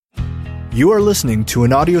You are listening to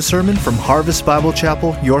an audio sermon from Harvest Bible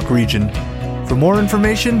Chapel, York Region. For more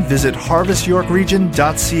information, visit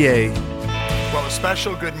harvestyorkregion.ca. Well, a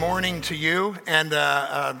special good morning to you, and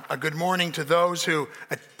a good morning to those who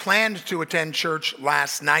planned to attend church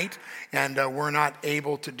last night and were not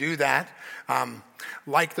able to do that.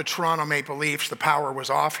 Like the Toronto Maple Leafs, the power was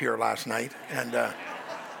off here last night, and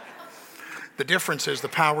the difference is the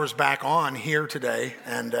power's back on here today,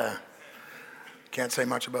 and can't say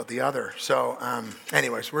much about the other. So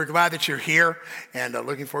anyways, we're glad that you're here and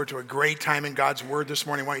looking forward to a great time in God's Word this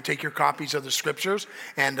morning. Why don't you take your copies of the Scriptures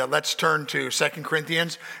and let's turn to 2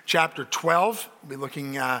 Corinthians chapter 12. We'll be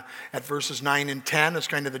looking at verses 9 and 10. That's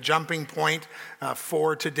kind of the jumping point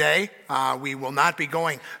for today. We will not be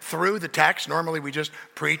going through the text. Normally we just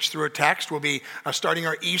preach through a text. We'll be starting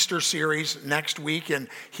our Easter series next week in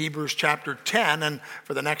Hebrews chapter 10. And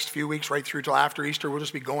for the next few weeks, right through till after Easter, we'll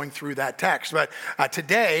just be going through that text. But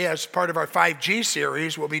today, as part of our 5G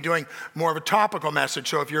series, we'll be doing more of a topical message.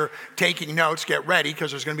 So if you're taking notes, get ready, because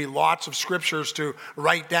there's going to be lots of scriptures to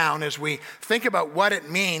write down as we think about what it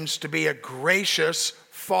means to be a gracious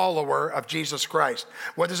follower of Jesus Christ.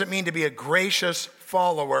 What does it mean to be a gracious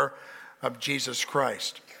follower of Jesus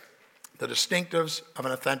Christ? The distinctives of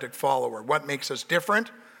an authentic follower. What makes us different?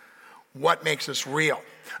 What makes us real?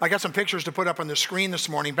 I got some pictures to put up on the screen this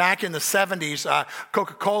morning. Back in the 70s,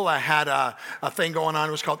 Coca-Cola had a thing going on.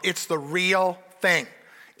 It was called It's the Real Thing.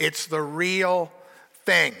 It's the Real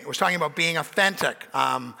Thing. It was talking about being authentic.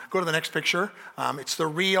 Go to the next picture. It's the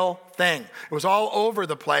real thing. It was all over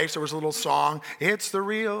the place. There was a little song, It's the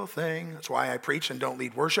Real Thing. That's why I preach and don't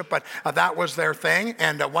lead worship, but that was their thing.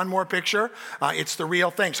 And one more picture, It's the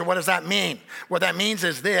Real Thing. So what does that mean? What that means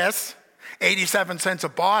is this, 87 cents a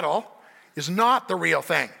bottle is not the real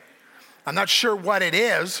thing. I'm not sure what it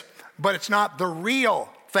is, but it's not the real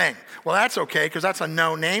thing. Well, that's okay, because that's a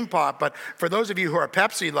no-name pop. But for those of you who are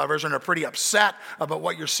Pepsi lovers and are pretty upset about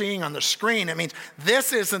what you're seeing on the screen, it means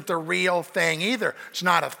this isn't the real thing either. It's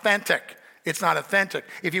not authentic. It's not authentic.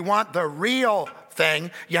 If you want the real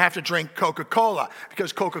thing, you have to drink Coca-Cola,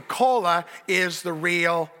 because Coca-Cola is the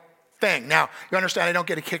real thing. Now, you understand I don't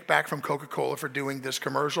get a kickback from Coca-Cola for doing this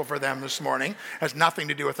commercial for them this morning. It has nothing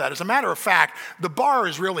to do with that. As a matter of fact, the bar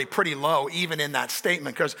is really pretty low even in that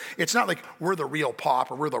statement, because it's not like we're the real pop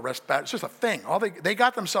or we're the rest bad. It's just a thing. They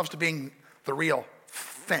got themselves to being the real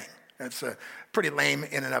thing. It's pretty lame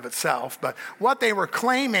in and of itself. But what they were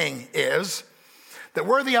claiming is that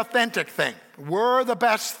we're the authentic thing. We're the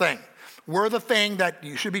best thing. We're the thing that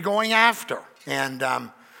you should be going after. And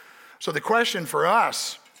so the question for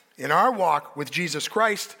us in our walk with Jesus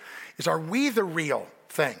Christ is, are we the real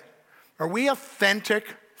thing? Are we authentic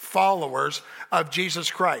followers of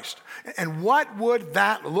Jesus Christ? And what would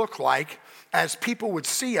that look like as people would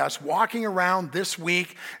see us walking around this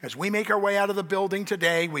week, as we make our way out of the building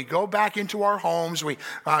today, we go back into our homes, we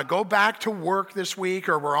go back to work this week,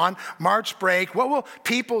 or we're on March break? What will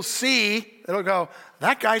people see? They'll go,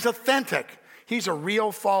 that guy's authentic. He's a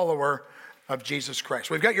real follower of Jesus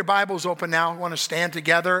Christ. We've got your Bibles open now. I want to stand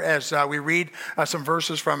together as we read some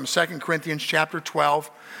verses from 2 Corinthians chapter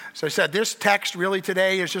 12. So I said this text really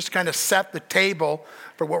today is just to kind of set the table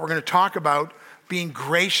for what we're going to talk about, being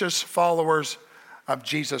gracious followers of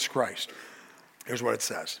Jesus Christ. Here's what it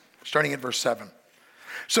says, starting at verse 7.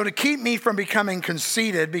 So to keep me from becoming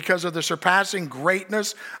conceited because of the surpassing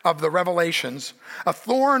greatness of the revelations, a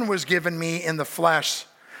thorn was given me in the flesh,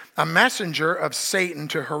 a messenger of Satan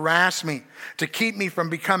to harass me, to keep me from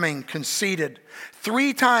becoming conceited.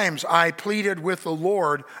 3 times I pleaded with the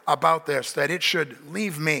Lord about this, that it should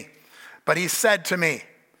leave me. But he said to me,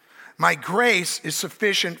 my grace is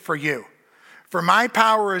sufficient for you, for my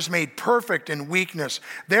power is made perfect in weakness.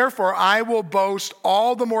 Therefore I will boast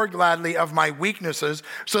all the more gladly of my weaknesses,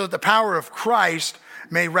 so that the power of Christ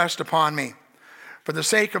may rest upon me. For the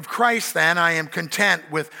sake of Christ, then, I am content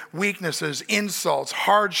with weaknesses, insults,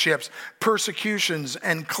 hardships, persecutions,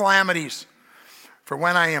 and calamities. For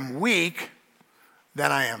when I am weak,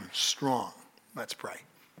 then I am strong. Let's pray.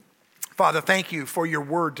 Father, thank you for your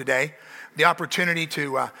word today, the opportunity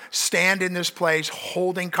to stand in this place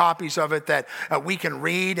holding copies of it that we can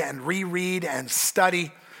read and reread and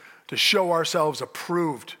study to show ourselves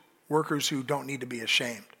approved workers who don't need to be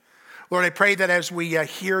ashamed. Lord, I pray that as we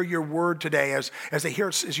hear your word today, as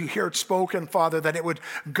you hear it spoken, Father, that it would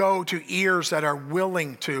go to ears that are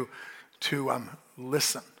willing to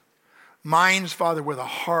listen. Minds, Father, with a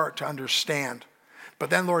heart to understand. But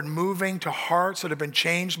then, Lord, moving to hearts that have been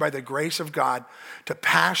changed by the grace of God to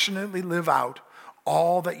passionately live out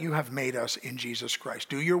all that you have made us in Jesus Christ.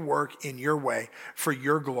 Do your work in your way for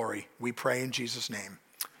your glory. We pray in Jesus' name.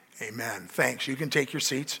 Amen. Thanks. You can take your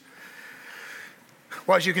seats.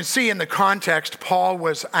 Well, as you can see in the context, Paul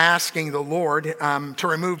was asking the Lord to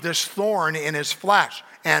remove this thorn in his flesh.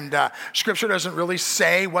 And Scripture doesn't really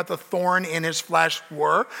say what the thorn in his flesh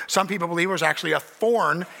were. Some people believe it was actually a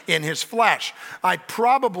thorn in his flesh. I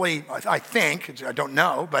think, I don't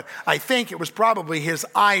know, but I think it was probably his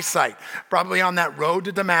eyesight. Probably on that road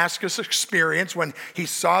to Damascus experience when he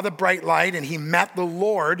saw the bright light and he met the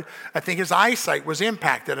Lord, I think his eyesight was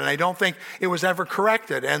impacted, and I don't think it was ever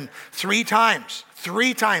corrected. And three times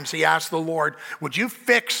he asked the Lord, would you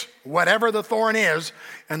fix whatever the thorn is?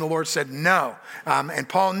 And the Lord said no. And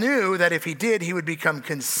Paul knew that if he did, he would become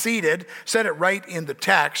conceited, said it right in the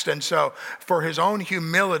text. And so for his own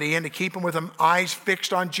humility and to keep him with his eyes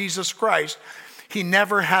fixed on Jesus Christ, he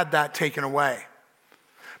never had that taken away.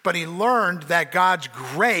 But he learned that God's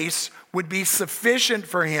grace would be sufficient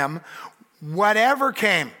for him, whatever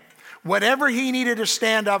came. Whatever he needed to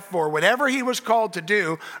stand up for, whatever he was called to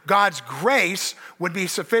do, God's grace would be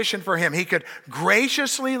sufficient for him. He could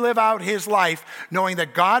graciously live out his life knowing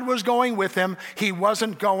that God was going with him. He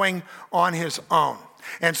wasn't going on his own.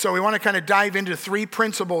 And so we want to kind of dive into three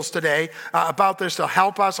principles today about this to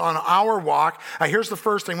help us on our walk. Here's the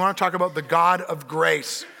first thing. We want to talk about the God of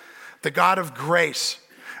grace. The God of grace.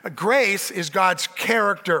 Grace is God's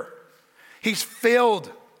character. He's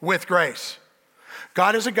filled with grace.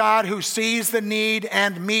 God is a God who sees the need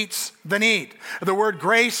and meets the need. The word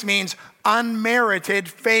grace means unmerited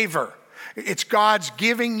favor. It's God's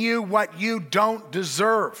giving you what you don't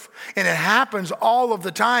deserve. And it happens all of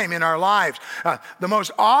the time in our lives. The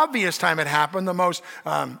most obvious time it happened, the most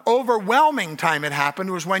overwhelming time it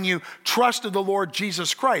happened was when you trusted the Lord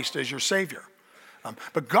Jesus Christ as your Savior.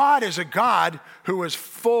 But God is a God who is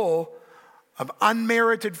full of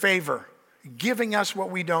unmerited favor, giving us what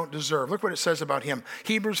we don't deserve. Look what it says about him.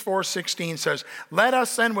 Hebrews 4:16 says, let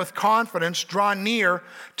us then with confidence draw near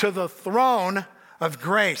to the throne of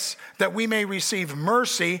grace, that we may receive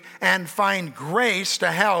mercy and find grace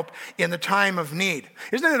to help in the time of need.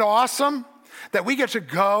 Isn't it awesome that we get to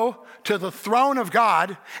go to the throne of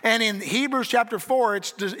God? And in Hebrews chapter 4,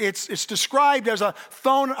 it's described as a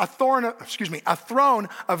throne of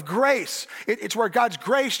grace. It's where God's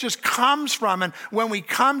grace just comes from. And when we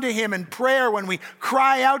come to him in prayer, when we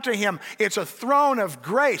cry out to him, it's a throne of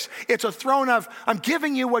grace. It's a throne of, I'm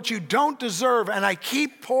giving you what you don't deserve, and I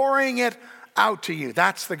keep pouring it out to you.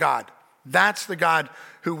 That's the God. That's the God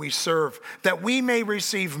who we serve. That we may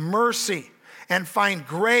receive mercy and find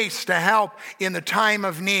grace to help in the time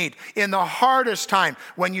of need, in the hardest time,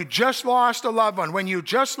 when you just lost a loved one, when you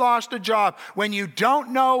just lost a job, when you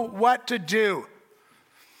don't know what to do.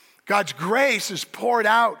 God's grace is poured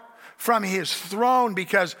out from his throne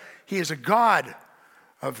because he is a God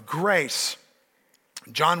of grace.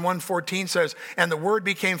 John 1:14 says, and the word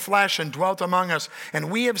became flesh and dwelt among us, and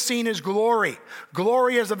we have seen his glory.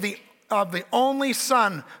 Glory as of the only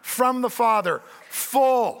Son from the Father,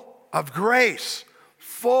 full of grace,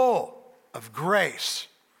 full of grace.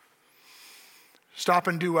 Stop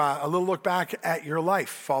and do a little look back at your life,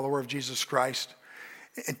 follower of Jesus Christ,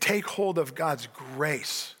 and take hold of God's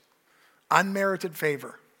grace, unmerited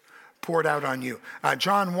favor poured out on you.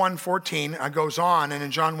 John 1:14 goes on, and in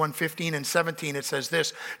John 1:15 and 17 it says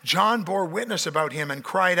this, John bore witness about him and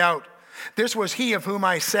cried out, this was he of whom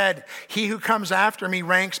I said, he who comes after me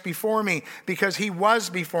ranks before me, because he was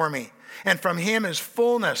before me. And from him is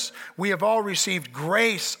fullness. We have all received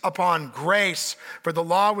grace upon grace. For the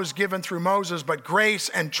law was given through Moses, but grace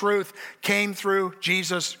and truth came through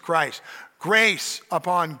Jesus Christ. Grace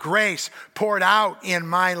upon grace poured out in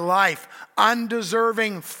my life.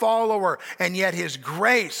 Undeserving follower. And yet his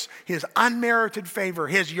grace, his unmerited favor,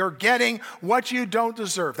 you're getting what you don't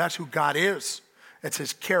deserve. That's who God is. It's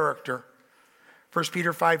his character. 1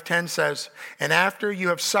 Peter 5:10 says, and after you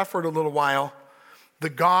have suffered a little while, the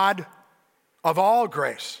God of all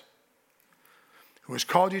grace, who has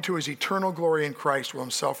called you to his eternal glory in Christ, will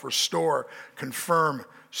himself restore, confirm,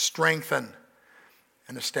 strengthen,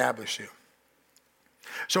 and establish you.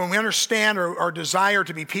 So when we understand our desire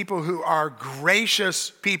to be people who are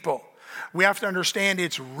gracious people, we have to understand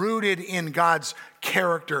it's rooted in God's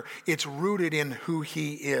character. It's rooted in who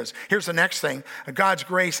he is. Here's the next thing, God's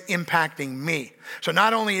grace impacting me. So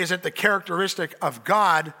not only is it the characteristic of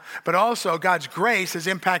God, but also God's grace has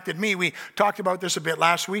impacted me. We talked about this a bit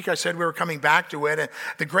last week. I said we were coming back to it.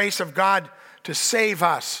 The grace of God to save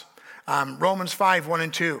us. Romans 5:1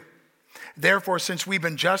 and 2. Therefore, since we've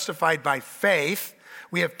been justified by faith,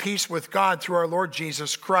 we have peace with God through our Lord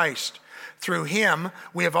Jesus Christ. Through him,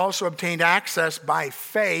 we have also obtained access by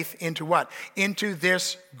faith into what? Into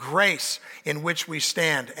this grace in which we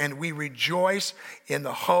stand. And we rejoice in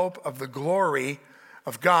the hope of the glory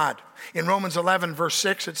of God. In Romans 11, verse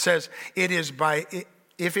 6, it says,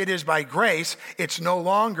 if it is by grace, it's no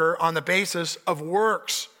longer on the basis of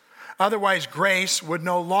works. Otherwise, grace would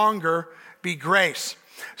no longer be grace.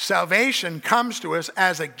 Salvation comes to us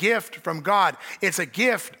as a gift from God. It's a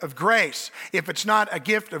gift of grace. If it's not a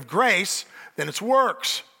gift of grace, then it's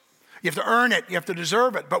works. You have to earn it. You have to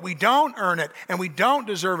deserve it. But we don't earn it and we don't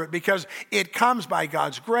deserve it because it comes by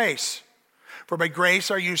God's grace. For by grace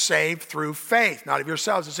are you saved through faith, not of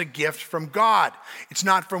yourselves. It's a gift from God. It's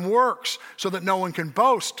not from works, so that no one can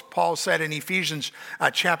boast, Paul said in Ephesians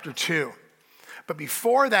chapter 2. But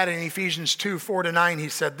before that, in Ephesians 2, 4-9, he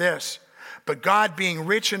said this, but God being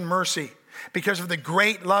rich in mercy, because of the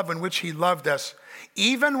great love in which he loved us,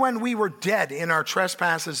 even when we were dead in our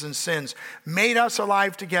trespasses and sins, made us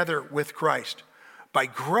alive together with Christ. By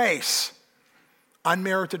grace,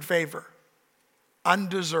 unmerited favor,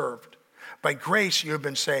 undeserved. By grace you have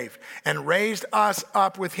been saved, and raised us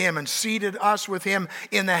up with him and seated us with him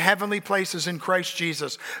in the heavenly places in Christ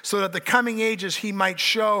Jesus, so that the coming ages he might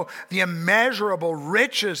show the immeasurable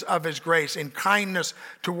riches of his grace in kindness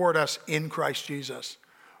toward us in Christ Jesus.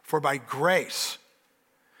 For by grace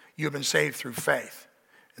you have been saved through faith.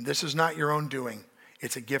 And this is not your own doing.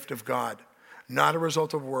 It's a gift of God, not a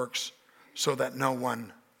result of works, so that no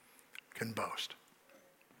one can boast.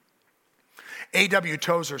 A.W.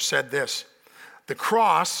 Tozer said this, the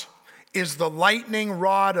cross is the lightning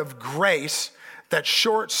rod of grace that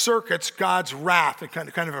short circuits God's wrath. A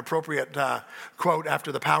kind of appropriate quote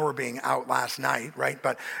after the power being out last night, right?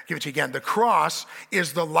 But I'll give it to you again. The cross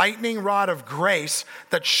is the lightning rod of grace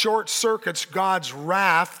that short circuits God's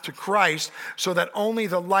wrath to Christ so that only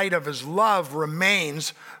the light of his love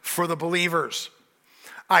remains for the believers.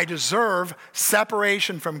 I deserve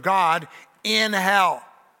separation from God in hell.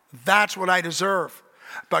 That's what I deserve.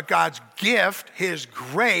 But God's gift, his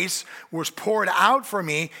grace, was poured out for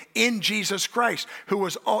me in Jesus Christ, who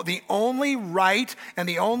was the only right and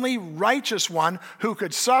the only righteous one who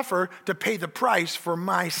could suffer to pay the price for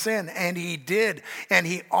my sin. And he did. And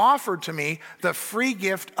he offered to me the free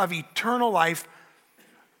gift of eternal life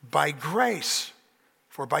by grace.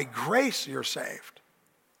 For by grace you're saved.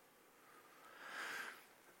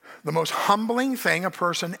 The most humbling thing a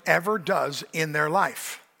person ever does in their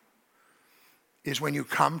life is when you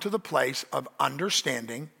come to the place of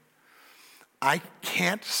understanding, I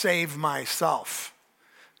can't save myself.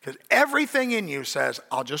 Because everything in you says,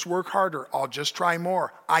 I'll just work harder. I'll just try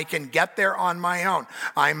more. I can get there on my own.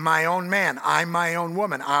 I'm my own man. I'm my own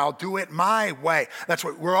woman. I'll do it my way. That's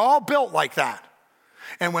what we're all built like that.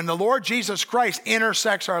 And when the Lord Jesus Christ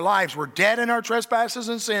intersects our lives, we're dead in our trespasses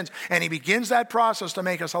and sins, and he begins that process to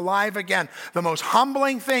make us alive again. The most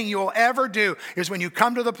humbling thing you will ever do is when you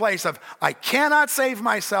come to the place of, I cannot save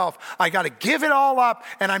myself. I got to give it all up,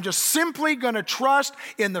 and I'm just simply going to trust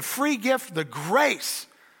in the free gift, the grace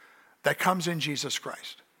that comes in Jesus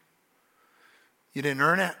Christ. You didn't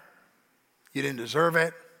earn it. You didn't deserve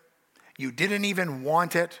it. You didn't even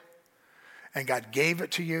want it, and God gave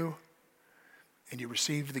it to you. And you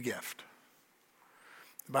received the gift.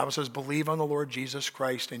 The Bible says, believe on the Lord Jesus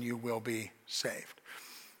Christ and you will be saved.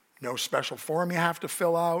 No special form you have to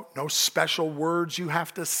fill out. No special words you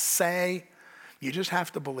have to say. You just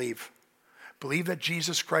have to believe. Believe that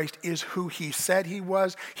Jesus Christ is who he said he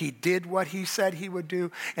was. He did what he said he would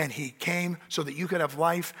do. And he came so that you could have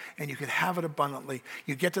life and you could have it abundantly.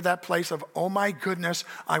 You get to that place of, oh my goodness,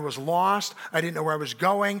 I was lost. I didn't know where I was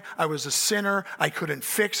going. I was a sinner. I couldn't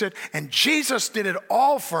fix it. And Jesus did it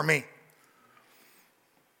all for me.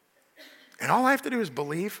 And all I have to do is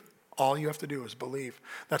believe. All you have to do is believe.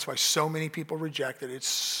 That's why so many people reject it. It's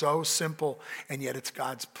so simple, and yet it's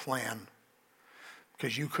God's plan.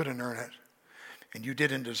 Because you couldn't earn it. And you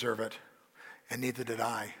didn't deserve it, and neither did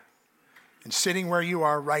I. And sitting where you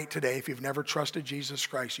are right today, if you've never trusted Jesus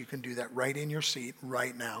Christ, you can do that right in your seat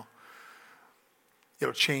right now.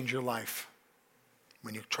 It'll change your life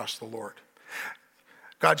when you trust the Lord.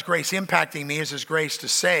 God's grace impacting me is his grace to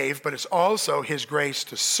save, but it's also his grace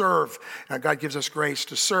to serve. Now, God gives us grace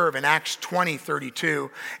to serve in Acts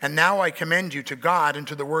 20:32. And now I commend you to God and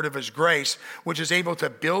to the word of his grace, which is able to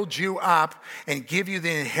build you up and give you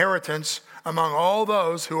the inheritance among all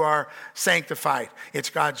those who are sanctified. It's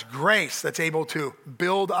God's grace that's able to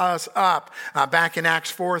build us up. Back in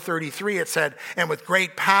Acts 4:33, it said, and with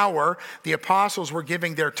great power, the apostles were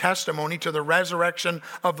giving their testimony to the resurrection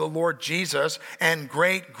of the Lord Jesus, and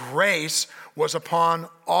great grace was upon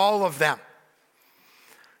all of them.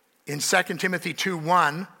 In 2 Timothy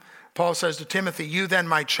 2:1, Paul says to Timothy, you then,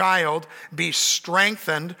 my child, be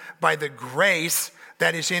strengthened by the grace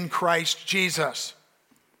that is in Christ Jesus.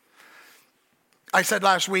 I said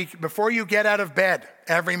last week, before you get out of bed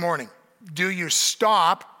every morning, do you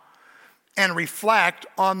stop and reflect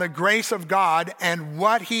on the grace of God and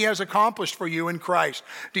what he has accomplished for you in Christ?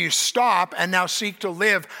 Do you stop and now seek to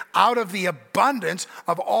live out of the abundance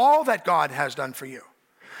of all that God has done for you?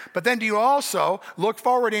 But then do you also look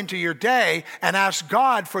forward into your day and ask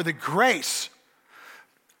God for the grace?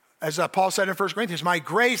 As Paul said in 1 Corinthians, my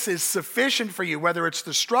grace is sufficient for you, whether it's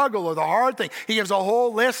the struggle or the hard thing. He gives a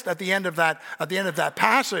whole list at the end of that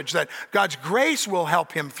passage that God's grace will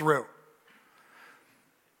help him through.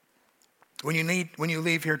 When you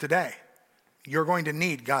leave here today, you're going to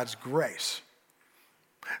need God's grace.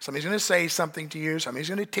 Somebody's going to say something to you. Somebody's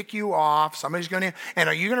going to tick you off. And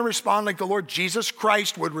are you going to respond like the Lord Jesus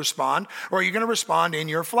Christ would respond? Or are you going to respond in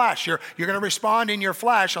your flesh? You're going to respond in your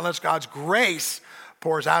flesh unless God's grace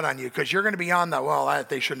pours out on you, because you're going to be on the,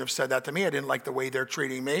 they shouldn't have said that to me. I didn't like the way they're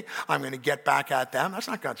treating me. I'm going to get back at them. That's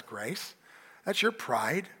not God's grace. That's your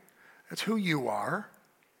pride. That's who you are.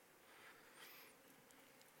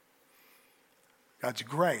 God's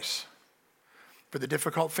grace for the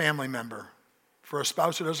difficult family member, for a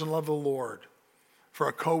spouse who doesn't love the Lord, for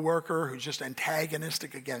a coworker who's just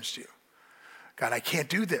antagonistic against you. God, I can't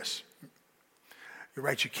do this. You're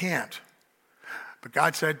right, you can't. But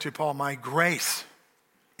God said to Paul, my grace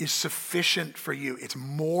is sufficient for you. It's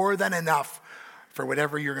more than enough for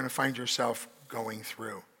whatever you're going to find yourself going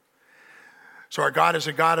through. So our God is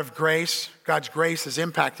a God of grace. God's grace is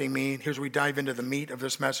impacting me. Here's where we dive into the meat of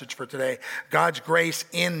this message for today. God's grace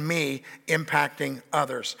in me impacting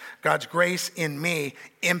others. God's grace in me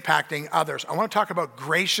impacting others. I want to talk about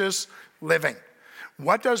gracious living.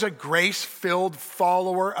 What does a grace-filled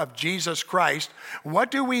follower of Jesus Christ, what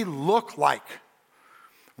do we look like?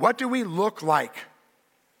 What do we look like?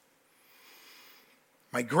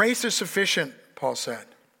 My grace is sufficient, Paul said.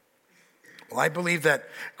 Well, I believe that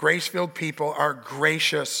grace-filled people are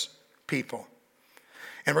gracious people.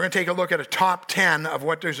 And we're going to take a look at a top 10 of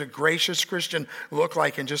what does a gracious Christian look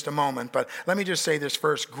like in just a moment. But let me just say this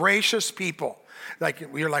first. Gracious people.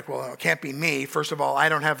 You're like, well, it can't be me. First of all, I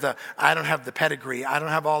don't have the pedigree. I don't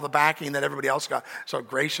have all the backing that everybody else got. So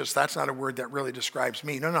gracious, that's not a word that really describes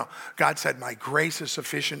me. No. God said, my grace is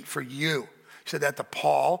sufficient for you. He said that to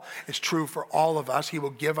Paul. It's true for all of us. He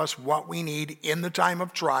will give us what we need in the time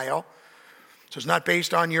of trial. So it's not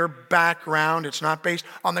based on your background. It's not based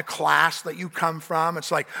on the class that you come from.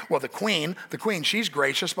 It's like, well, the queen, she's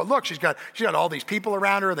gracious, but look, she's got all these people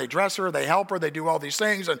around her. They dress her, they help her, they do all these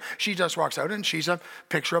things, and she just walks out, and she's a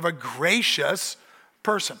picture of a gracious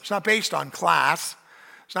person. It's not based on class.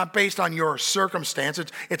 It's not based on your circumstance.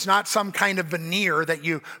 It's not some kind of veneer that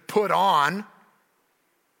you put on.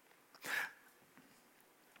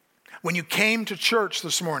 When you came to church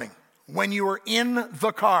this morning, when you were in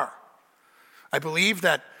the car, I believe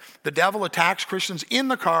that the devil attacks Christians in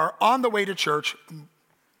the car on the way to church.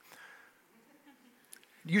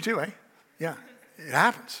 You too, eh? Yeah, it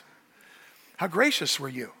happens. How gracious were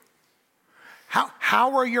you? How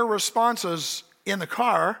were your responses in the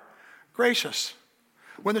car gracious?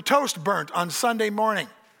 When the toast burnt on Sunday morning,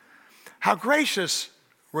 how gracious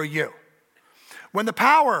were you? When the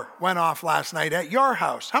power went off last night at your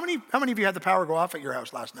house, how many of you had the power go off at your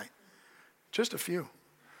house last night? Just a few.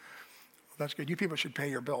 That's good. You people should pay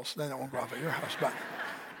your bills. Then it won't go off at your house. But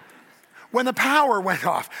when the power went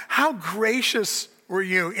off, how gracious were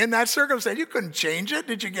you in that circumstance? You couldn't change it.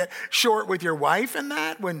 Did you get short with your wife in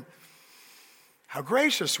that? How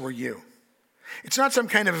gracious were you? It's not some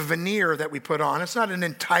kind of a veneer that we put on. It's not an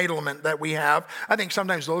entitlement that we have. I think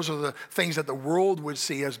sometimes those are the things that the world would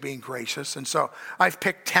see as being gracious. And so I've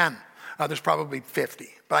picked 10. There's probably 50.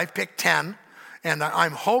 But I've picked 10. And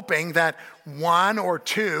I'm hoping that 1 or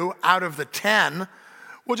 2 out of the 10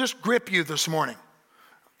 will just grip you this morning.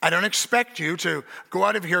 I don't expect you to go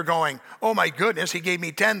out of here going, oh my goodness, he gave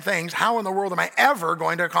me 10 things. How in the world am I ever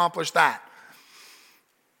going to accomplish that?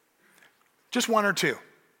 Just 1 or 2.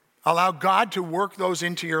 Allow God to work those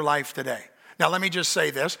into your life today. Now, let me just say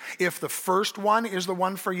this. If the first one is the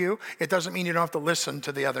one for you, it doesn't mean you don't have to listen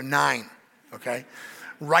to the other 9, okay?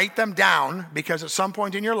 Write them down, because at some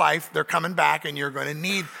point in your life, they're coming back and you're going to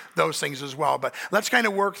need those things as well. But let's kind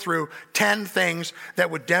of work through 10 things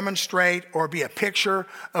that would demonstrate or be a picture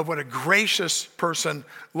of what a gracious person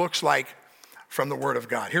looks like from the Word of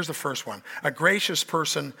God. Here's the first one. A gracious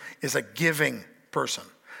person is a giving person.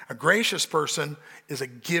 A gracious person is a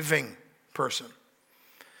giving person.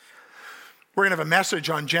 We're going to have a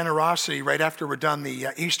message on generosity right after we're done the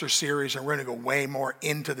Easter series, and we're going to go way more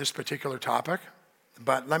into this particular topic.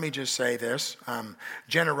 But let me just say this.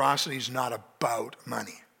 Generosity is not about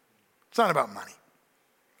money. It's not about money.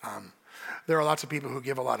 there are lots of people who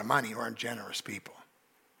give a lot of money who aren't generous people.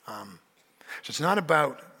 So it's not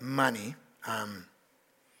about money.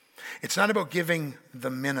 It's not about giving the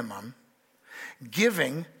minimum.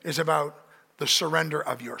 Giving is about the surrender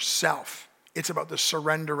of yourself. It's about the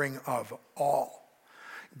surrendering of all.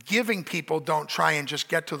 Giving people don't try and just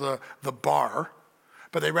get to the bar,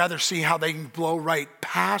 but they rather see how they can blow right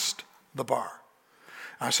past the bar.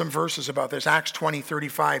 Some verses about this. Acts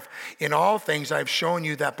 20:35. In all things I've shown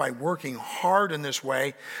you that by working hard in this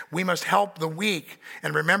way, we must help the weak.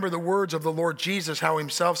 And remember the words of the Lord Jesus, how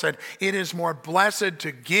himself said, it is more blessed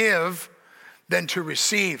to give than to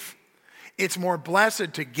receive. It's more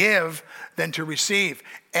blessed to give than to receive.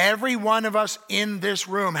 Every one of us in this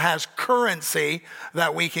room has currency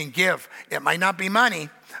that we can give. It might not be money,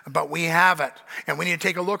 but we have it. And we need to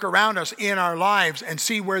take a look around us in our lives and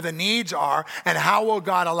see where the needs are and how will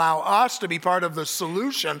God allow us to be part of the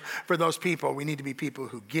solution for those people. We need to be people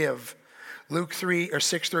who give. Luke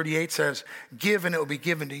 6:38 says, give and it will be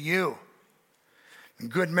given to you. In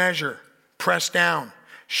good measure, pressed down,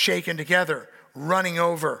 shaken together, running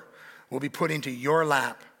over, will be put into your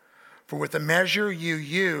lap. For with the measure you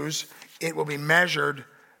use, it will be measured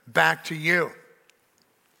back to you.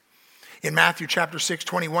 In Matthew chapter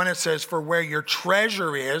 6:21, it says, for where your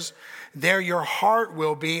treasure is, there your heart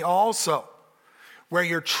will be also. Where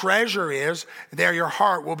your treasure is, there your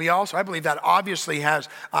heart will be also. I believe that obviously has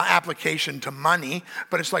application to money,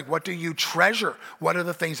 but it's like, what do you treasure? What are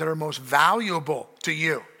the things that are most valuable to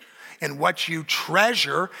you? And what you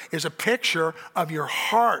treasure is a picture of your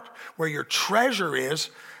heart. Where your treasure is,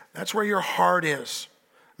 that's where your heart is.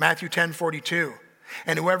 Matthew 10:42.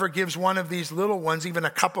 And whoever gives one of these little ones even a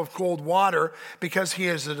cup of cold water because he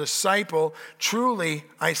is a disciple, truly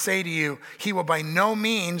I say to you, he will by no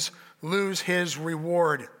means lose his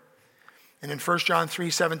reward. And in 1 John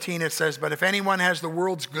 3:17 it says, but if anyone has the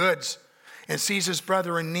world's goods and sees his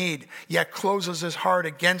brother in need, yet closes his heart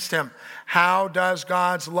against him, how does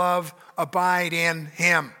God's love abide in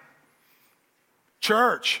him?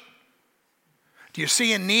 Church, do you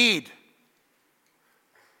see a need?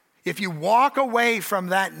 If you walk away from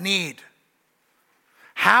that need,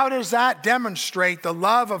 how does that demonstrate the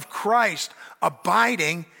love of Christ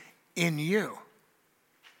abiding in you?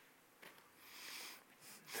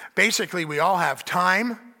 Basically, we all have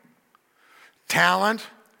time, talent,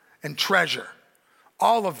 and treasure.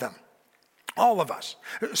 All of them. All of us.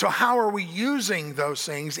 So how are we using those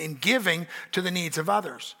things in giving to the needs of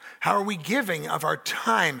others? How are we giving of our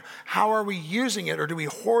time? How are we using it? Or do we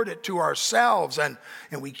hoard it to ourselves and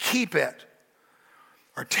we keep it?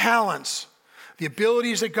 Our talents, the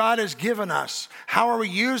abilities that God has given us. How are we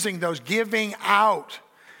using those? Giving out.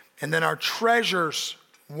 And then our treasures,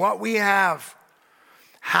 what we have.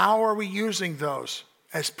 How are we using those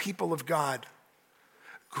as people of God?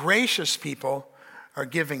 Gracious people are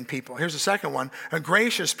giving people. Here's the second one.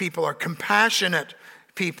 Gracious people are compassionate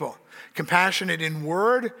people. Compassionate in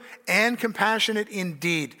word and compassionate in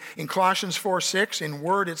deed. In Colossians 4:6, in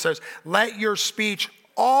word it says, let your speech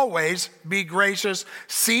always be gracious,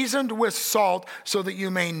 seasoned with salt, so that you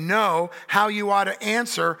may know how you ought to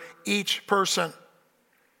answer each person.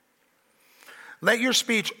 Let your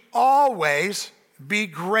speech always be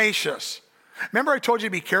gracious. Remember I told you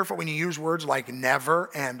to be careful when you use words like never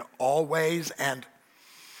and always and,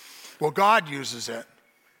 well, God uses it.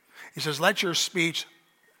 He says, let your speech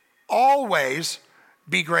always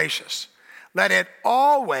be gracious. Let it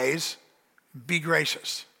always be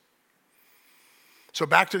gracious. So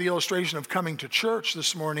back to the illustration of coming to church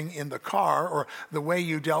this morning in the car, or the way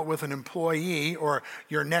you dealt with an employee or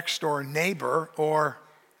your next door neighbor, or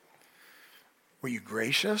were you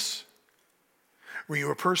gracious? Were you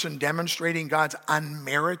a person demonstrating God's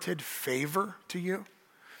unmerited favor to you?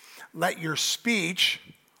 Let your speech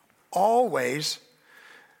always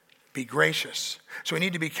be gracious. So we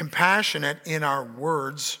need to be compassionate in our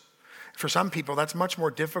words. For some people, that's much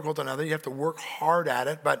more difficult than others. You have to work hard at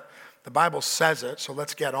it, but the Bible says it, so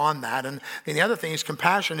let's get on that. And then the other thing is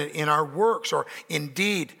compassionate in our works, or in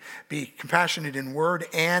deed. Be compassionate in word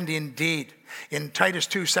and in deed. In Titus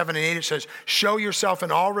 2:7-8 it says, show yourself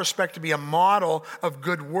in all respect to be a model of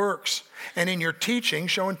good works. And in your teaching,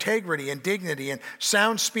 show integrity and dignity and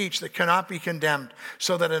sound speech that cannot be condemned,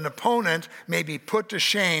 so that an opponent may be put to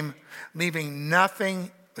shame, having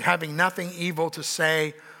nothing evil to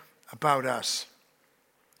say about us.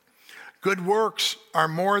 Good works are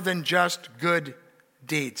more than just good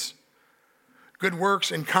deeds. Good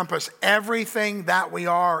works encompass everything that we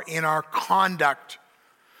are in our conduct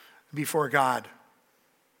before God.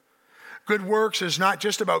 Good works is not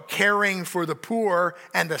just about caring for the poor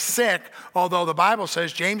and the sick, although the Bible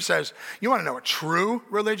says, James says, you want to know what true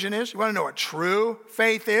religion is? You want to know what true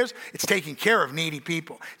faith is? It's taking care of needy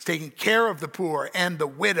people. It's taking care of the poor and the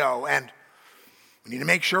widow, and we need to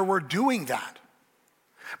make sure we're doing that.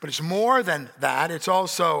 But it's more than that. It's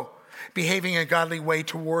also behaving in a godly way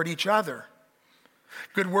toward each other.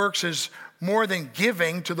 Good works is more than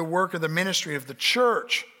giving to the work of the ministry of the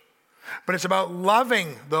church, but it's about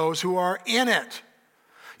loving those who are in it.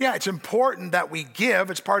 Yeah, it's important that we give.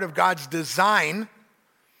 It's part of God's design.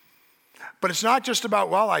 But it's not just about,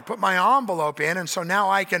 well, I put my envelope in and so now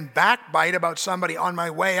I can backbite about somebody on my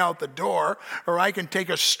way out the door, or I can take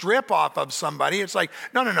a strip off of somebody. It's like,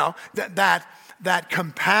 no. That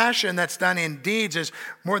compassion that's done in deeds is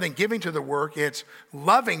more than giving to the work. It's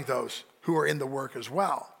loving those who are in the work as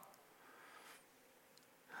well.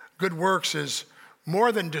 Good works is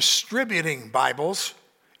more than distributing Bibles.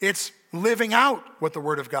 It's living out what the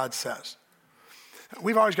Word of God says.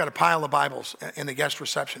 We've always got a pile of Bibles in the guest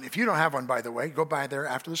reception. If you don't have one, by the way, go by there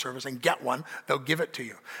after the service and get one. They'll give it to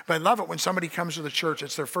you. But I love it when somebody comes to the church.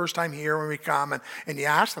 It's their first time here when we come, and you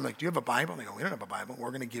ask them, like, do you have a Bible? And they go, we don't have a Bible.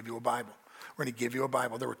 We're going to give you a Bible. We're going to give you a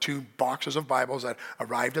Bible. There were 2 boxes of Bibles that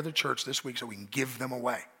arrived at the church this week so we can give them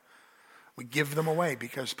away. We give them away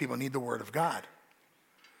because people need the Word of God.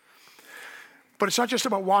 But it's not just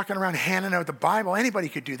about walking around handing out the Bible. Anybody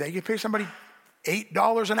could do that. You could pay somebody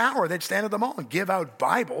 $8 an hour. They'd stand at the mall and give out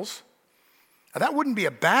Bibles. Now, that wouldn't be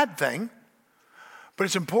a bad thing. But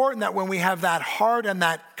it's important that when we have that heart and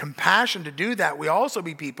that compassion to do that, we also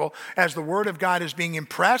be people, as the Word of God is being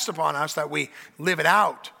impressed upon us, that we live it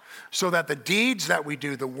out so that the deeds that we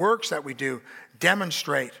do, the works that we do,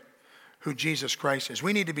 demonstrate who Jesus Christ is.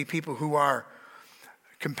 We need to be people who are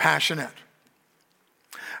compassionate.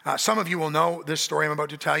 Some of you will know this story I'm about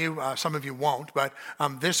to tell you. Some of you won't. But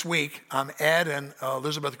this week, Ed and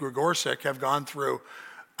Elizabeth Gregorczyk have gone through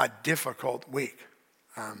a difficult week.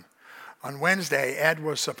 On Wednesday, Ed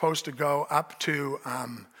was supposed to go up to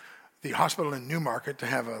the hospital in Newmarket to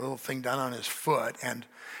have a little thing done on his foot. And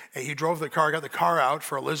he drove the car, got the car out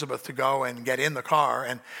for Elizabeth to go and get in the car.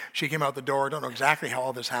 And she came out the door. I don't know exactly how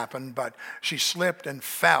all this happened, but she slipped and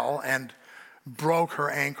fell and broke her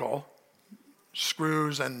ankle.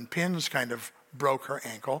 Screws and pins kind of broke her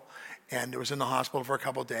ankle, and it was in the hospital for a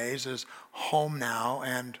couple of days, is home now.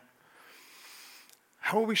 And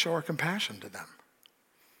how will we show our compassion to them?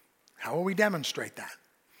 How will we demonstrate that?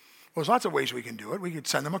 Well, there's lots of ways we can do it. We could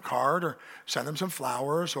send them a card, or send them some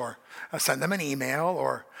flowers, or send them an email,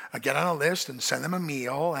 or get on a list and send them a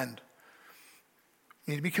meal. And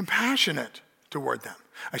we need to be compassionate toward them.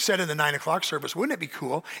 I said in the 9 o'clock service, wouldn't it be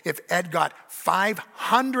cool if Ed got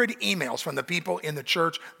 500 emails from the people in the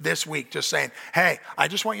church this week just saying, hey, I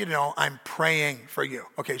just want you to know I'm praying for you.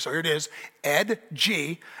 Okay, so here it is,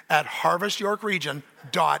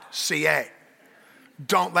 edg@harvestyorkregion.ca.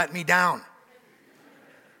 Don't let me down.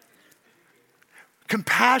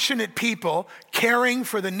 Compassionate people caring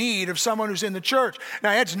for the need of someone who's in the church.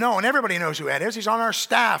 Now, Ed's known. Everybody knows who Ed is. He's on our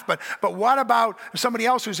staff. But what about somebody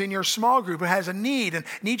else who's in your small group who has a need and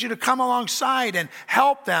needs you to come alongside and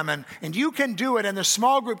help them? And you can do it, and the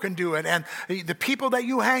small group can do it. And the people that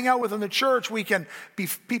you hang out with in the church, we can be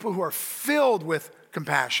people who are filled with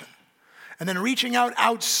compassion. And then reaching out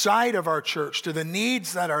outside of our church to the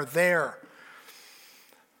needs that are there.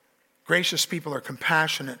 Gracious people are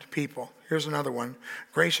compassionate people. Here's another one.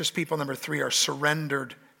 Gracious people, number 3, are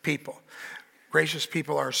surrendered people. Gracious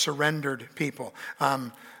people are surrendered people.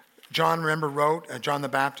 John, remember, wrote, John the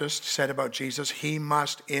Baptist said about Jesus, he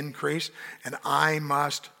must increase and I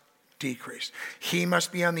must decrease. He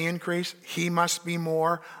must be on the increase. He must be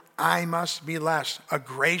more. I must be less. A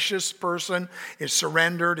gracious person is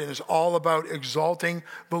surrendered and is all about exalting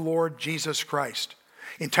the Lord Jesus Christ.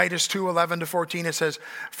 In Titus 2:11-14, it says,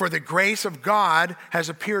 for the grace of God has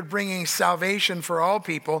appeared, bringing salvation for all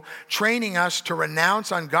people, training us to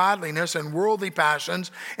renounce ungodliness and worldly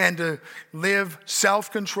passions and to live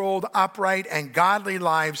self-controlled, upright, and godly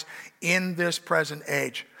lives in this present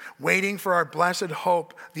age, waiting for our blessed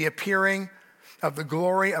hope, the appearing of the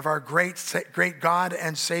glory of our great God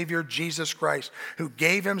and Savior Jesus Christ, who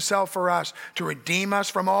gave himself for us to redeem us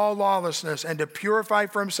from all lawlessness and to purify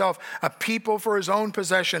for himself a people for his own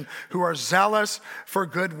possession who are zealous for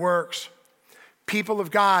good works. People of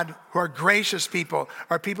God who are gracious people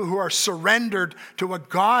are people who are surrendered to what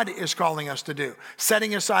God is calling us to do,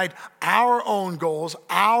 setting aside our own goals,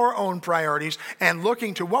 our own priorities, and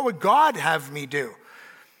looking to what would God have me do.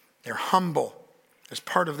 They're humble. As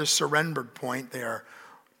part of this surrendered point, they are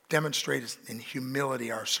demonstrated in humility,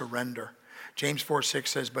 our surrender. James 4:6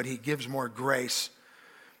 says, but he gives more grace.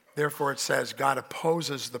 Therefore it says, God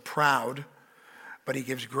opposes the proud, but he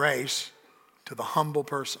gives grace to the humble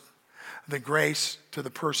person. The grace to the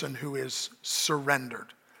person who is surrendered.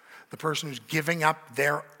 The person who's giving up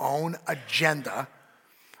their own agenda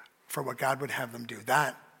for what God would have them do.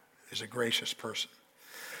 That is a gracious person.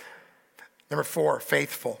 Number 4,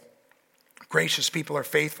 faithful. Gracious people are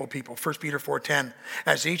faithful people. 1 Peter 4:10,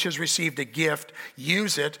 as each has received a gift,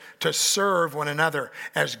 use it to serve one another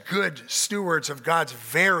as good stewards of God's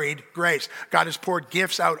varied grace. God has poured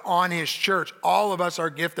gifts out on his church. All of us are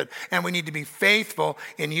gifted, and we need to be faithful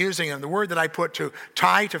in using them. The word that I put to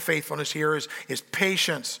tie to faithfulness here is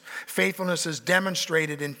patience. Faithfulness is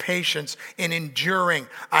demonstrated in patience, in enduring.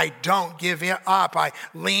 I don't give up. I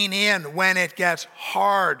lean in when it gets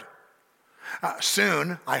hard.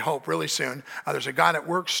 Soon, I hope really soon, there's a God at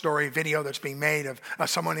Work story video that's being made of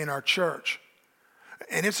someone in our church.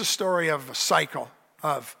 And it's a story of a cycle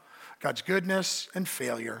of God's goodness and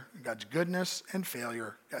failure, God's goodness and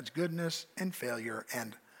failure, God's goodness and failure.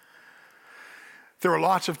 And there were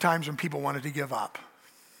lots of times when people wanted to give up.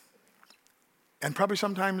 And probably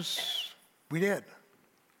sometimes we did.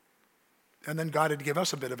 And then God had to give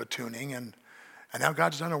us a bit of a tuning, and now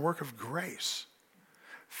God's done a work of grace.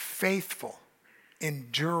 Faithful,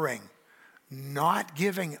 enduring, not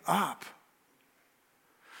giving up.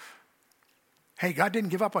 Hey, God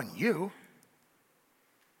didn't give up on you.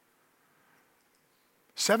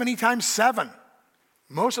 70 times 7.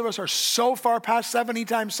 Most of us are so far past 70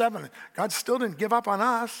 times 7. God still didn't give up on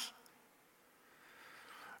us.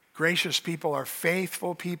 Gracious people are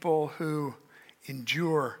faithful people who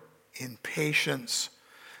endure in patience.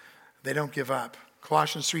 They don't give up.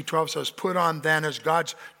 Colossians 3:12 says, put on then as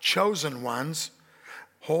God's chosen ones,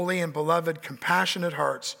 holy and beloved, compassionate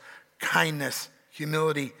hearts, kindness,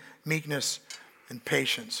 humility, meekness, and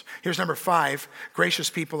patience. Here's number 5.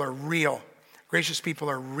 Gracious people are real. Gracious people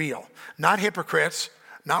are real. Not hypocrites,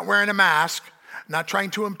 not wearing a mask, not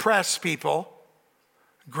trying to impress people.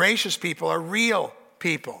 Gracious people are real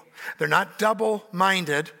people. They're not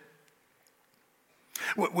double-minded.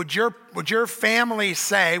 Would your family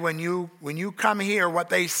say when you come here, what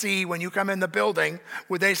they see when you come in the building,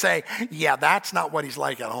 would they say, yeah, that's not what he's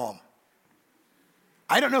like at home?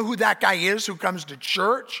 I don't know who that guy is who comes to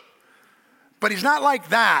church, but he's not like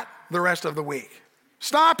that the rest of the week.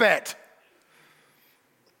 Stop it.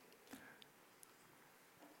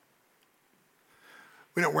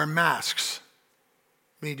 We don't wear masks.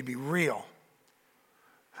 We need to be real.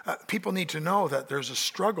 People need to know that there's a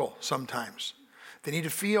struggle sometimes. They need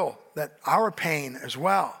to feel that our pain as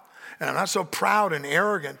well. And I'm not so proud and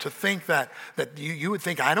arrogant to think that you would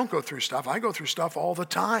think I don't go through stuff. I go through stuff all the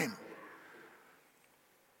time.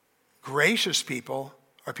 Gracious people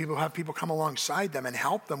are people who have people come alongside them and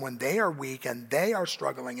help them when they are weak and they are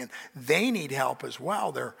struggling and they need help as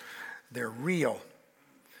well. They're real.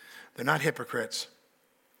 They're not hypocrites.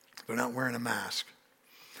 They're not wearing a mask.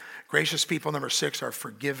 Gracious people, number 6, are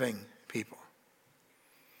forgiving people.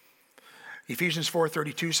 Ephesians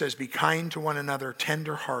 4:32 says, be kind to one another,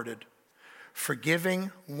 tender-hearted,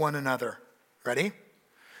 forgiving one another. Ready?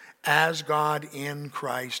 As God in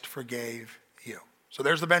Christ forgave you. So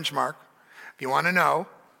there's the benchmark. If you want to know,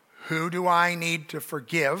 who do I need to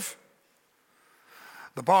forgive?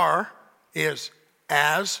 The bar is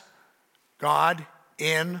as God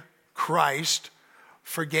in Christ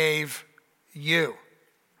forgave you.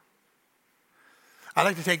 I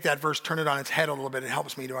like to take that verse, turn it on its head a little bit. It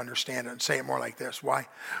helps me to understand it and say it more like this.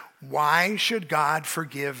 Why should God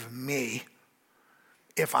forgive me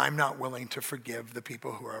if I'm not willing to forgive the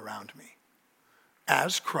people who are around me?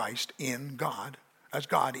 As God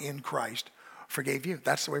in Christ forgave you.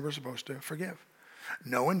 That's the way we're supposed to forgive.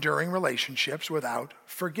 No enduring relationships without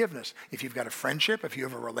forgiveness. If you've got a friendship, if you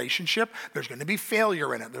have a relationship, there's going to be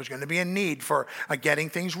failure in it. There's going to be a need for getting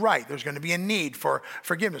things right. There's going to be a need for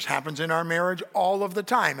forgiveness. Happens in our marriage all of the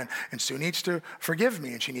time. And Sue needs to forgive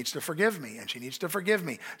me, and she needs to forgive me, and she needs to forgive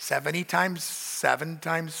me. 70 times 7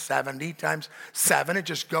 times 70 times 7. It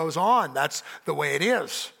just goes on. That's the way it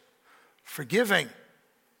is. Forgiving.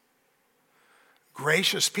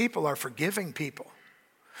 Gracious people are forgiving people.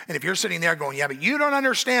 And if you're sitting there going, yeah, but you don't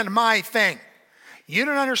understand my thing. You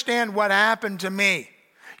don't understand what happened to me.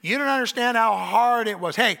 You don't understand how hard it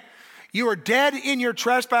was. Hey, you were dead in your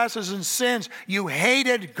trespasses and sins. You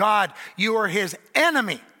hated God. You were his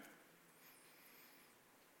enemy.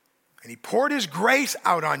 And he poured his grace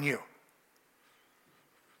out on you.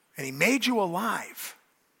 And he made you alive.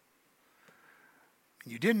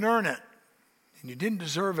 And you didn't earn it. And you didn't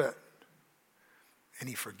deserve it. And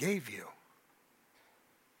he forgave you.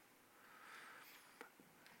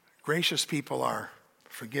 Gracious people are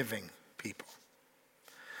forgiving people.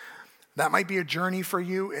 That might be a journey for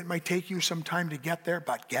you. It might take you some time to get there,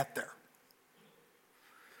 but get there.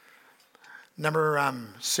 Number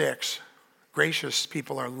 6, gracious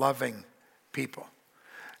people are loving people.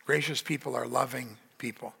 Gracious people are loving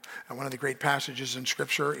people. And one of the great passages in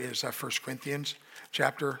Scripture is 1 Corinthians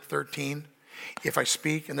chapter 13. If I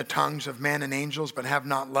speak in the tongues of men and angels but have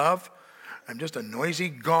not love, I'm just a noisy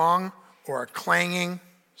gong or a clanging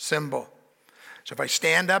cymbal. So if I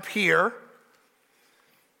stand up here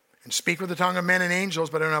and speak with the tongue of men and angels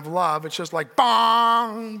but I don't have love, it's just like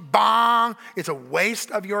bong, bong. It's a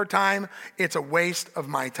waste of your time. It's a waste of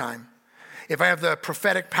my time. If I have the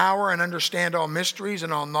prophetic power and understand all mysteries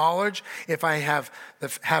and all knowledge, if I have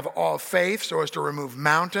all faith so as to remove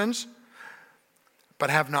mountains, but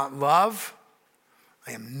have not love,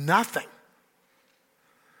 I am nothing.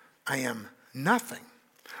 I am nothing.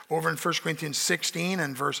 Over in 1 Corinthians 16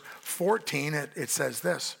 and verse 14, it says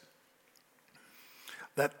this: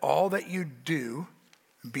 let all that you do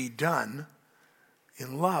be done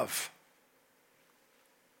in love.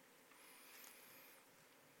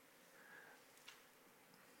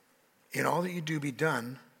 In all that you do, be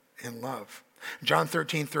done in love. John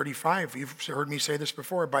 13:35, you've heard me say this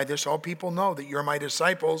before. By this all people know that you're my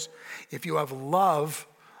disciples if you have love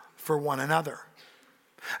for one another.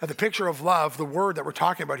 The picture of love, the word that we're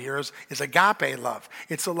talking about here is agape love.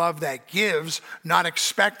 It's a love that gives, not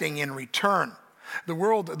expecting in return. The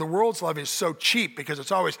world's love is so cheap because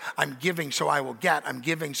it's always, I'm giving so I will get, I'm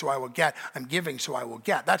giving so I will get, I'm giving so I will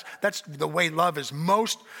get. That's the way love is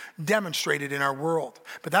most demonstrated in our world.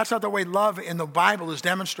 But that's not the way love in the Bible is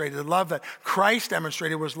demonstrated. The love that Christ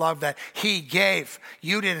demonstrated was love that he gave.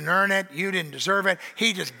 You didn't earn it, you didn't deserve it.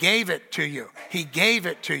 He just gave it to you. He gave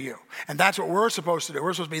it to you. And that's what we're supposed to do.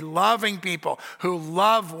 We're supposed to be loving people who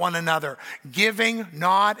love one another, giving,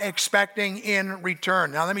 not expecting in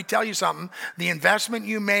return. Now let me tell you something. The investment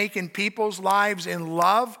you make in people's lives in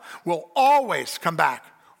love will always come back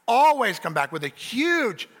with a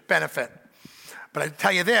huge benefit. But I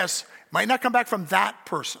tell you this, it might not come back from that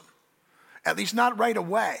person, at least not right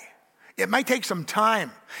away. It might take some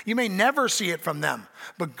time. You may never see it from them,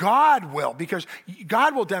 but God will, because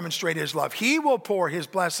God will demonstrate his love. He will pour his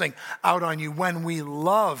blessing out on you when we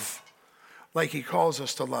love like he calls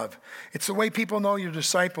us to love. It's the way people know you're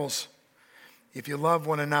disciples if you love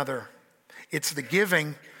one another. It's the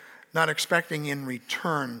giving, not expecting in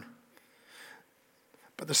return.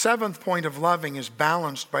 But the 7th point of loving is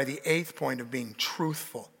balanced by the 8th point of being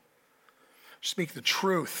truthful. Speak the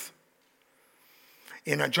truth.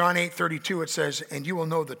 In John 8:32 it says, and you will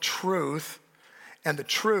know the truth, and the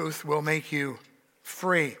truth will make you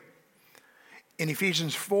free. In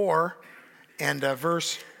Ephesians 4 and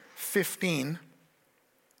verse 15, it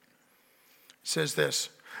says this: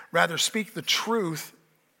 rather speak the truth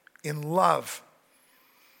in love.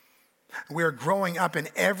 We are growing up in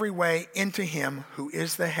every way into him who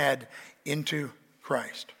is the head, into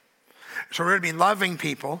Christ. So we're going to be loving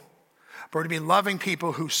people, but we're going to be loving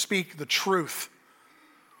people who speak the truth.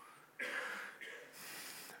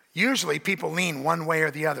 Usually people lean one way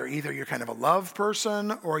or the other. Either you're kind of a love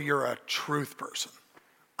person or you're a truth person.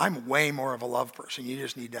 I'm way more of a love person. You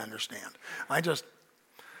just need to understand.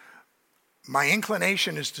 My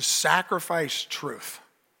inclination is to sacrifice truth.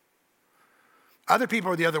 Other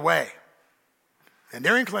people are the other way. And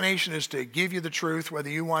their inclination is to give you the truth whether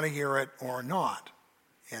you want to hear it or not.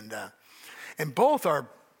 And both are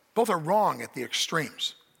wrong at the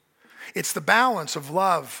extremes. It's the balance of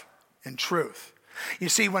love and truth. You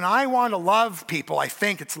see, when I want to love people, I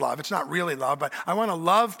think it's love. It's not really love, but I want to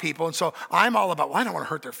love people. And so I'm all about, well, I don't want to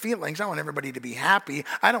hurt their feelings. I want everybody to be happy.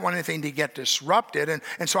 I don't want anything to get disrupted.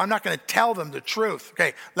 And so I'm not going to tell them the truth.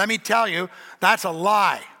 Okay, let me tell you, that's a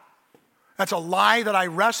lie. That's a lie that I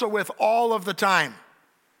wrestle with all of the time.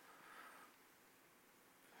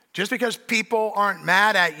 Just because people aren't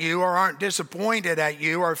mad at you or aren't disappointed at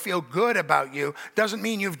you or feel good about you doesn't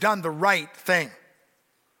mean you've done the right thing.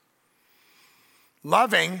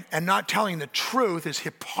 Loving and not telling the truth is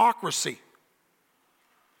hypocrisy.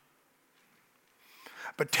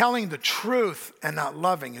 But telling the truth and not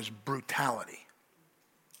loving is brutality.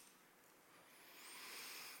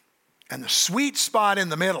 And the sweet spot in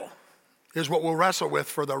the middle is what we'll wrestle with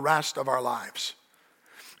for the rest of our lives.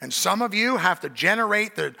 And some of you have to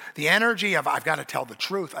generate the energy of, I've got to tell the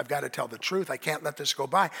truth. I've got to tell the truth. I can't let this go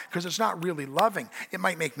by, because it's not really loving. It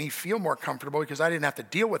might make me feel more comfortable because I didn't have to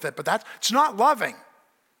deal with it, but it's not loving.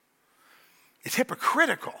 It's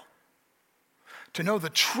hypocritical to know the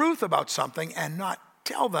truth about something and not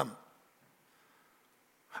tell them.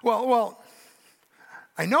 Well,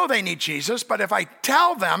 I know they need Jesus, but if I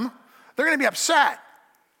tell them, they're going to be upset.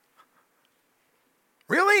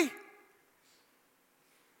 Really?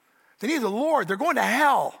 They need the Lord. They're going to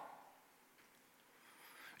hell.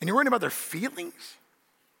 And you're worrying about their feelings?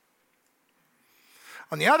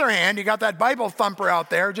 On the other hand, you got that Bible thumper out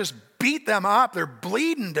there, just beat them up. They're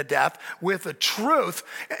bleeding to death with the truth,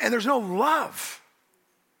 and there's no love.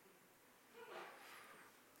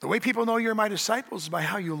 The way people know you're my disciples is by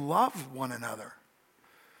how you love one another.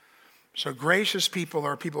 So gracious people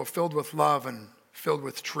are people filled with love and filled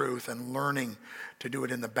with truth and learning to do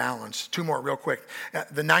it in the balance. Two more real quick.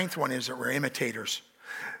 The ninth one is that we're imitators.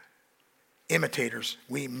 Imitators.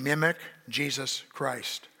 We mimic Jesus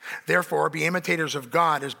Christ. Therefore, be imitators of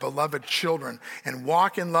God as beloved children and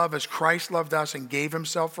walk in love as Christ loved us and gave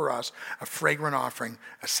himself for us, a fragrant offering,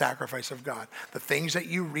 a sacrifice of God. The things that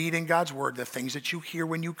you read in God's word, the things that you hear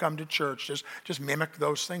when you come to church, just mimic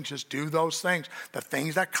those things. Just do those things. The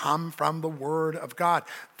things that come from the word of God.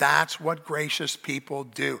 That's what gracious people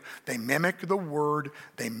do. They mimic the word.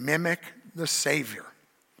 They mimic the Savior.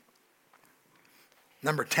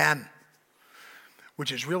 Number 10,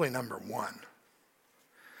 which is really number 1.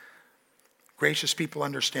 Gracious people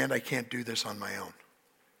understand I can't do this on my own.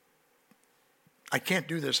 I can't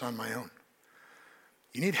do this on my own.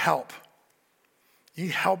 You need help. You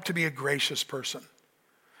need help to be a gracious person.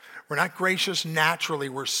 We're not gracious naturally.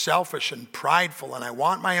 We're selfish and prideful, and I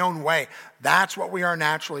want my own way. That's what we are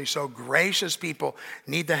naturally. So gracious people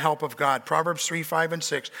need the help of God. Proverbs 3, 5, and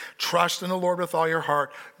 6. Trust in the Lord with all your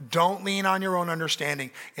heart. Don't lean on your own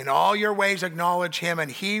understanding. In all your ways acknowledge him,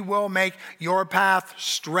 and he will make your path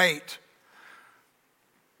straight.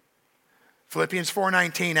 Philippians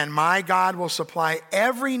 4:19, and my God will supply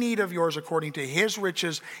every need of yours according to his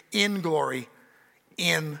riches in glory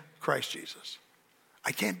in Christ Jesus.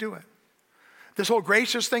 I can't do it. This whole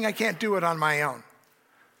gracious thing, I can't do it on my own.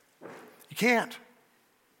 You can't.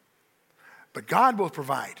 But God will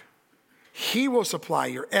provide. He will supply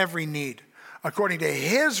your every need according to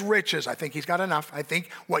his riches. I think he's got enough. I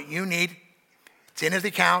think what you need, it's in his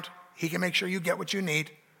account. He can make sure you get what you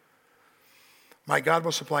need. My God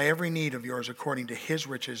will supply every need of yours according to his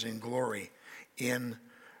riches in glory in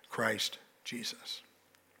Christ Jesus.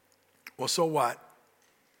 Well, so what?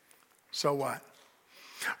 So what?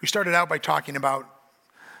 We started out by talking about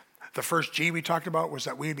the first G we talked about was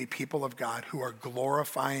that we would be people of God who are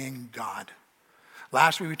glorifying God.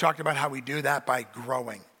 Last week we talked about how we do that by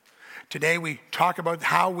growing. Today we talk about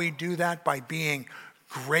how we do that by being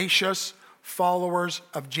gracious followers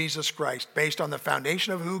of Jesus Christ, based on the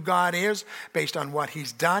foundation of who God is, based on what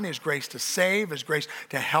he's done, his grace to save, his grace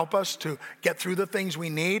to help us to get through the things we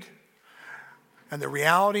need, and the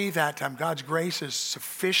reality that God's grace is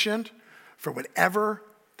sufficient for whatever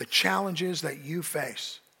the challenge is that you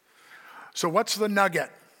face. So what's the nugget?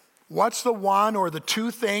 What's the one or the two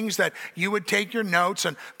things that you would take your notes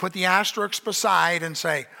and put the asterisks beside and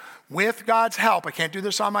say, with God's help, I can't do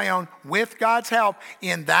this on my own, with God's help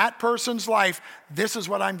in that person's life, this is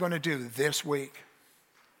what I'm going to do this week.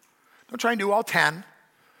 Don't try and do all 10.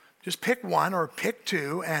 Just pick one or pick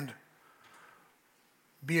two and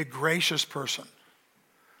be a gracious person.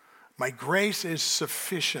 My grace is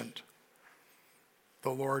sufficient, the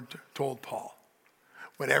Lord told Paul.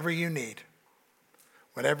 Whatever you need.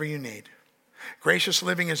 Whatever you need. Gracious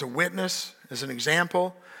living is a witness, as an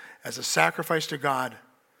example, as a sacrifice to God.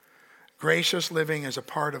 Gracious living is a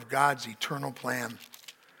part of God's eternal plan.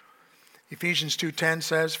 Ephesians 2:10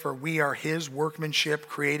 says, for we are his workmanship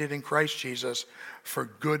created in Christ Jesus for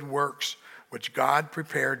good works, which God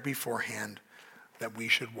prepared beforehand that we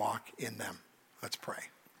should walk in them. Let's pray.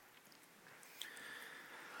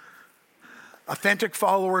 Authentic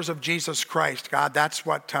followers of Jesus Christ, God, that's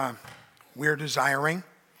what we're desiring.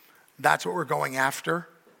 That's what we're going after.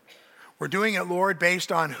 We're doing it, Lord,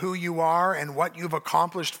 based on who you are and what you've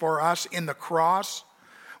accomplished for us in the cross,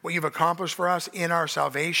 what you've accomplished for us in our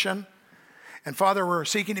salvation. And Father, we're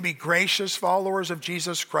seeking to be gracious followers of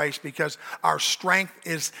Jesus Christ because our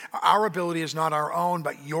ability is not our own,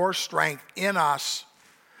 but your strength in us.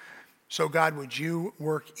 So God, would you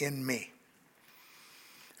work in me?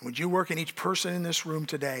 Would you work in each person in this room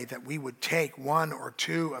today that we would take one or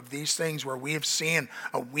two of these things where we have seen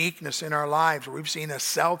a weakness in our lives, where we've seen a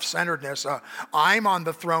self-centeredness, I'm on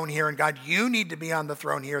the throne here, and God, you need to be on the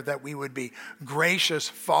throne here, that we would be gracious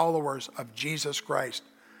followers of Jesus Christ,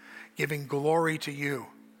 giving glory to you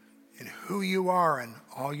in who you are and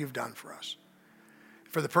all you've done for us.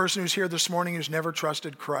 For the person who's here this morning who's never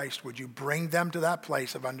trusted Christ, would you bring them to that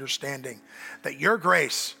place of understanding that your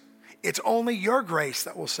grace, it's only your grace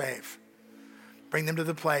that will save. Bring them to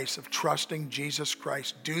the place of trusting Jesus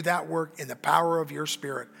Christ. Do that work in the power of your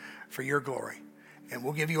Spirit for your glory. And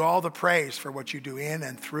we'll give you all the praise for what you do in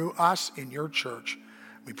and through us in your church.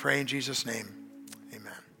 We pray in Jesus' name.